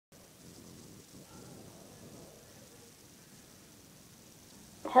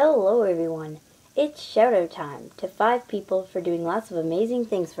Hello everyone, it's shoutout time to 5 people for doing lots of amazing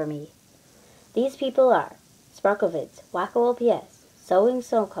things for me. These people are Sparklevids, Wacko LPS, Sewing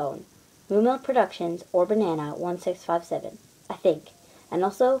Snowcone, Moo Milk Productions, or Banana1657, I think, and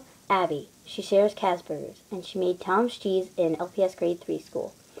also Abby. She shares Casburgers, and she made Tom's Cheese in LPS grade 3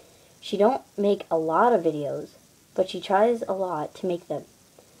 school. She don't make a lot of videos, but she tries a lot to make them,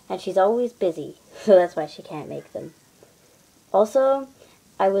 and she's always busy, so that's why she can't make them. Also,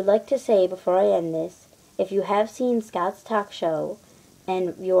 I would like to say before I end this, if you have seen Scott's Talk Show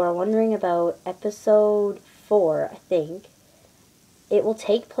and you are wondering about episode 4, I think, it will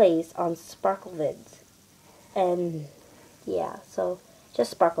take place on Sparklevids. And yeah, so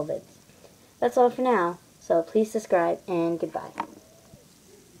just Sparklevids. That's all for now, so please subscribe and goodbye.